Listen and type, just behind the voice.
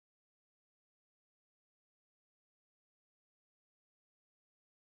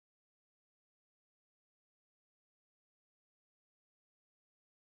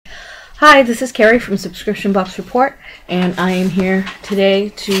Hi, this is Carrie from Subscription Box Report, and I am here today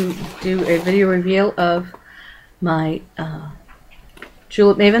to do a video reveal of my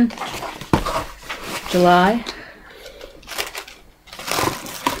Julep Maven July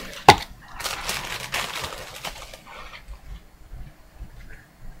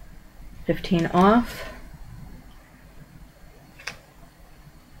 $15 off.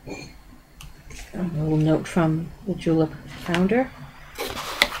 A little note from the Julep founder.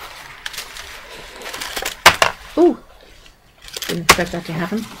 Ooh! Didn't expect that to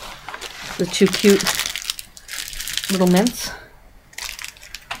happen. The two cute little mints.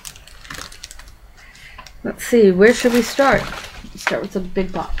 Let's see, where should we start? Let's start with the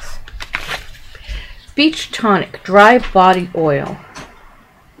big box. Beach Tonic Dry Body Oil.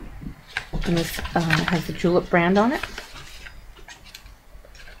 And this has the Julep brand on it.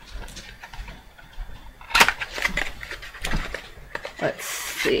 Let's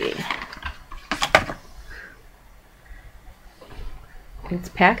see. It's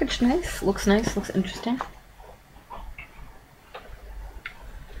packaged nice, looks interesting.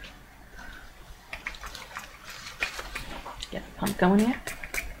 Get the pump going here.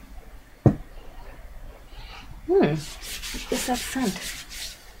 What is that scent?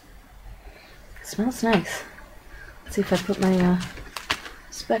 It smells nice. Let's see if I put my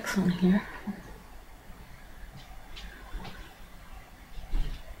specs on here.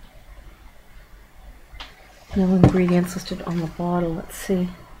 No ingredients listed on the bottle. Let's see.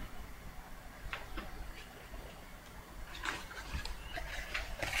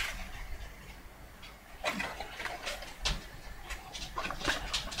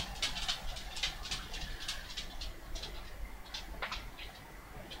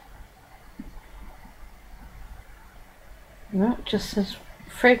 No, it just says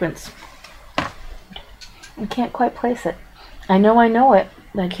fragrance. I can't quite place it. I know it,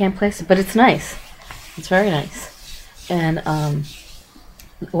 but I can't place it, but it's nice. It's very nice, and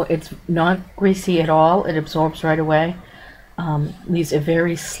well, it's not greasy at all. It absorbs right away. Leaves a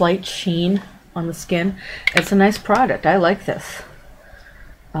very slight sheen on the skin. It's a nice product. I like this.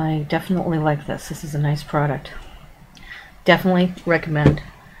 I definitely like this. This is a nice product. Definitely recommend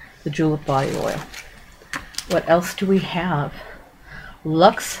the Julep body oil. What else do we have?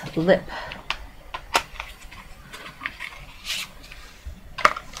 Luxe Lip.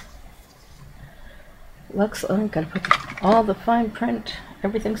 Oh, gotta put all the fine print.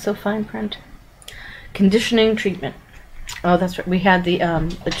 Everything's so fine print. Conditioning treatment. Oh, that's right. We had the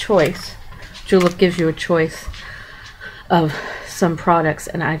choice. Julep gives you a choice of some products,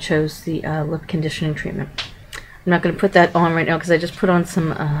 and I chose the lip conditioning treatment. I'm not going to put that on right now because I just put on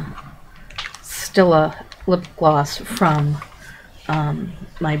some Stila lip gloss from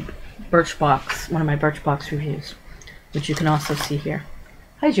my Birchbox, one of my Birchbox reviews, which you can also see here.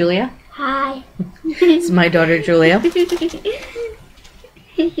 Hi, Julia. Hi. It's my daughter, Julia.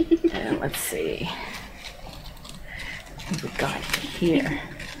 And let's see what we got here.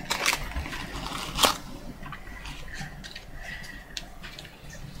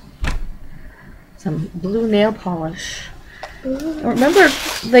 Some blue nail polish. Ooh. Remember,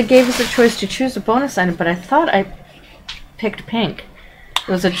 they gave us a choice to choose a bonus item, but I thought I picked pink.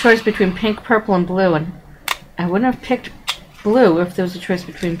 There was a choice between pink, purple, and blue, and I wouldn't have picked blue if there was a choice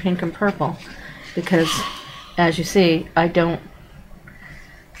between pink and purple, because as you see, I don't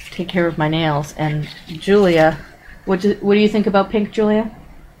take care of my nails. And Julia, what do you think about pink, Julia?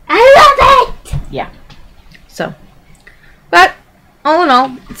 I love it! Yeah. So, but all in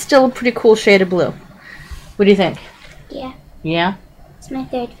all, it's still a pretty cool shade of blue. What do you think? Yeah. Yeah? It's my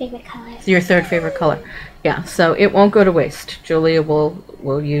third favorite color. It's your third favorite color. Yeah, so it won't go to waste. Julia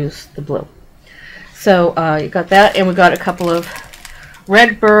will use the blue. So you got that, and we got a couple of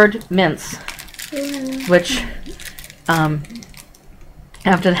Redbird mints, which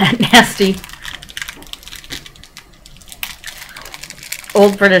after that nasty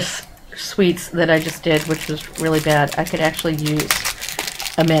Old British sweets that I just did, which was really bad, I could actually use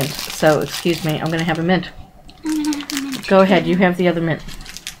a mint. So excuse me, I'm going to have a mint. Go ahead, you have the other mint.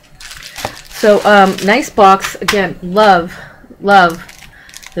 So nice box. Again, love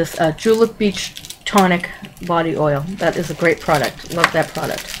this Julep Beach Tonic body oil. That is a great product. Love that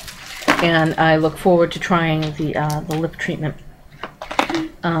product, and I look forward to trying the lip treatment.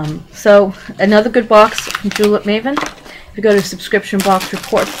 So another good box from Julep Maven. If you go to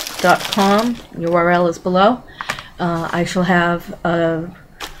subscriptionboxreport.com, URL is below. I shall have a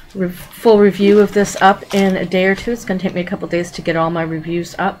full review of this up in a day or two. It's going to take me a couple days to get all my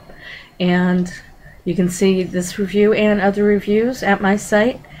reviews up, and you can see this review and other reviews at my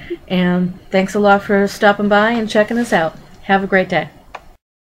site. And thanks a lot for stopping by and checking us out. Have a great day.